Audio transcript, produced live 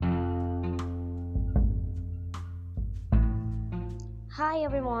Hi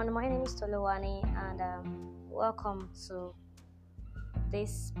everyone, my name is Toluwani, and welcome to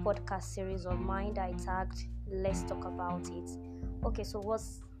this podcast series of mine that I tagged Let's Talk About It. Okay, so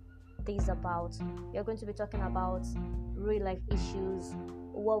what's this about? We are going to be talking about real life issues,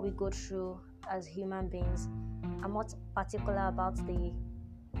 what we go through as human beings. I'm not particular about the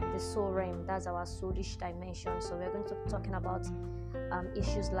soul realm, that's our soulish dimension. So we're going to be talking about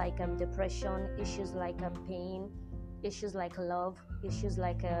issues like depression, issues like pain, issues like love, issues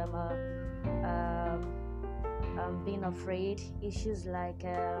like being afraid, issues like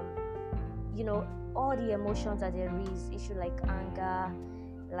all the emotions that there is, issues like anger,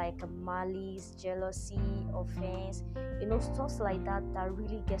 like malice, jealousy, offense, stuff like that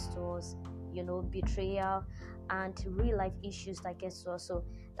really gets to us, betrayal and real life issues that gets to us. So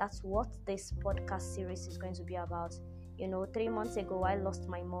that's what this podcast series is going to be about. 3 months ago I lost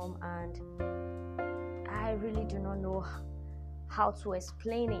my mom, and I really do not know how to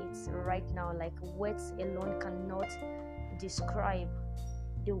explain it right now. Like, words alone cannot describe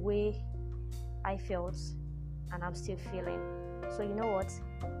the way I felt and I'm still feeling. So you know what?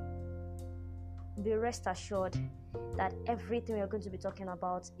 Be rest assured that everything we're going to be talking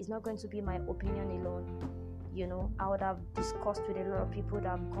about is not going to be my opinion alone. I would have discussed with a lot of people that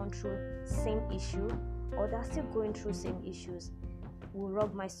have gone through same issue or that are still going through same issues. We'll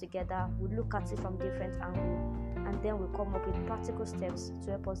rub minds together, we'll look at it from different angles, and then we'll come up with practical steps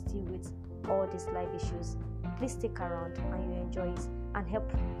to help us deal with all these life issues. Please stick around and you enjoy it and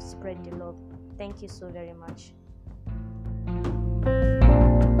help spread the love. Thank you so very much.